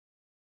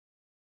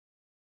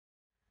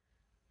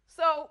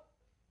So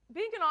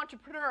being an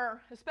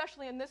entrepreneur,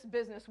 especially in this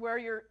business where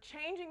you're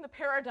changing the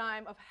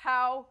paradigm of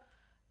how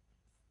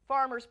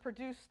farmers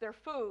produce their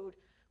food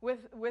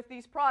with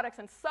these products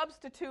and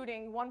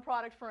substituting one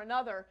product for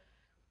another,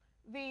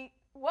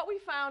 what we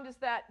found is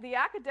that the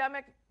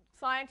academic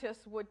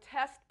scientists would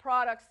test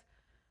products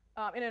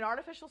in an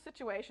artificial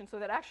situation, so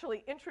that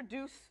actually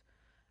introduce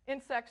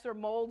insects or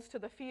molds to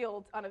the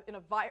field in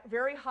a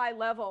very high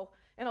level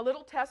in a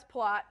little test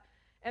plot,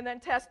 and then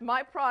test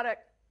my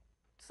product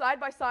side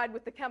by side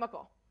with the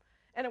chemical.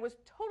 And it was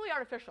totally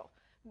artificial.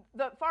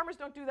 The farmers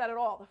don't do that at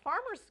all. The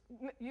farmers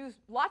use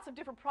lots of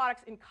different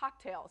products in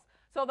cocktails.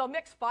 So they'll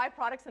mix 5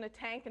 products in a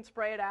tank and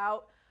spray it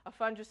out, a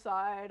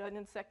fungicide, an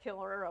insect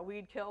killer, a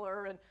weed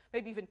killer, and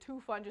maybe even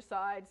 2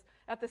 fungicides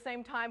at the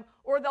same time,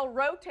 or they'll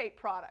rotate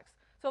products.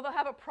 So they'll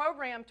have a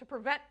program to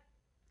prevent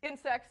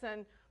insects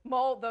and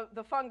mold,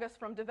 the fungus,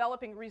 from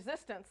developing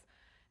resistance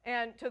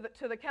and to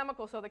the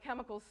chemical, so the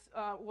chemicals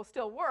will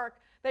still work.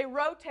 They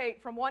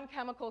rotate from one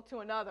chemical to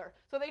another.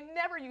 So they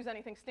never use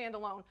anything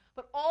standalone.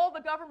 But all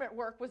the government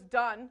work was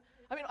done,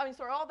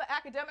 all the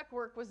academic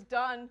work was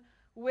done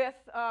with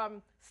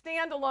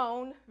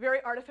standalone,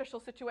 very artificial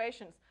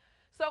situations.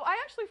 So I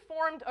actually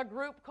formed a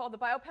group called the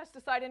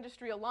Biopesticide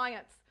Industry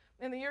Alliance.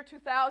 In the year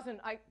 2000,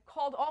 I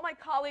called all my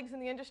colleagues in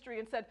the industry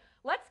and said,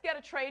 let's get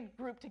a trade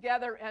group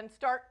together and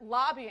start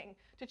lobbying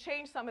to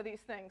change some of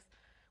these things,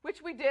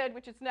 which we did,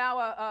 which is now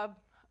a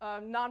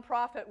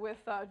nonprofit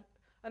with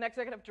an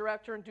executive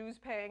director and dues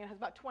paying, and has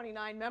about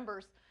 29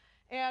 members.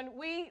 And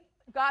we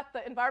got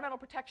the Environmental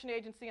Protection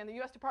Agency and the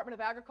U.S. Department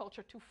of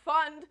Agriculture to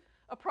fund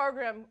a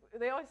program.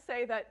 They always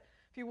say that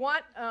if you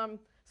want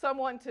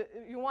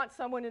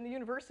someone in the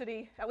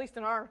university, at least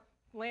in our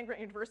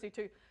land-grant university,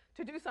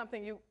 to do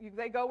something,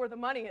 they go where the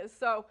money is.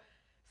 So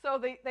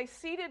they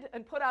seeded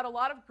and put out a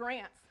lot of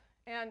grants.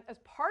 And as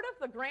part of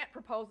the grant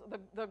proposal,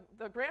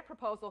 the grant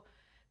proposal,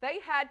 they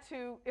had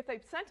to, if they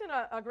sent in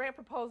a grant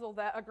proposal,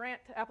 a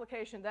grant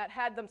application that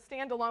had them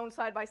stand alone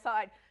side by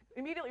side,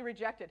 immediately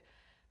rejected.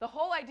 The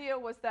whole idea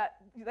was that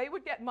they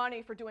would get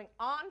money for doing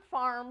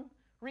on-farm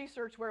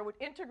research where it would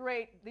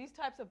integrate these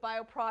types of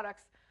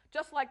bioproducts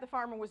just like the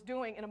farmer was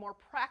doing in a more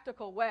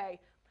practical way.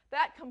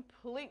 That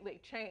completely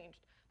changed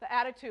the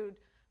attitude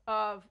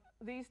of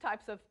these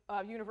types of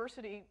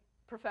university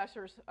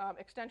professors,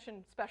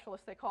 extension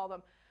specialists they call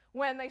them,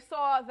 when they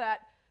saw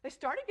that they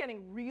started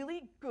getting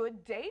really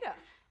good data.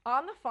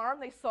 On the farm,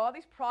 they saw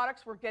these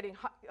products were getting,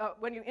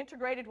 when you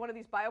integrated one of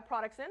these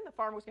bioproducts in, the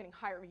farm was getting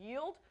higher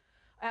yield,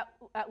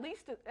 at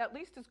least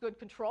as good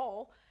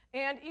control,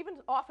 and even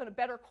often a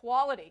better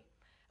quality.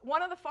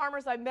 One of the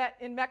farmers I met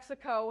in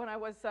Mexico when I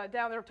was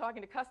down there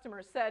talking to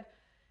customers said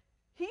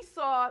he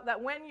saw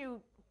that when you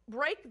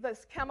break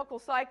this chemical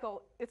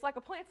cycle, it's like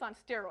a plant's on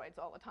steroids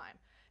all the time.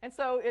 And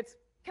so it's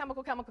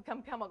chemical, chemical,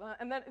 chemical,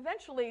 and then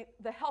eventually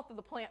the health of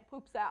the plant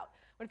poops out.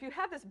 But if you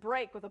have this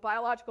break with a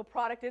biological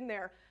product in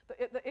there,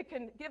 it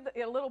can give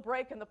it a little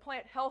break and the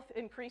plant health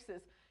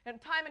increases. And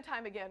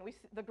time again,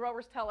 the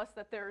growers tell us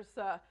that there's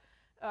a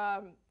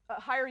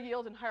higher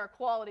yield and higher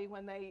quality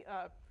when they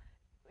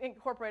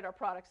incorporate our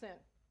products in.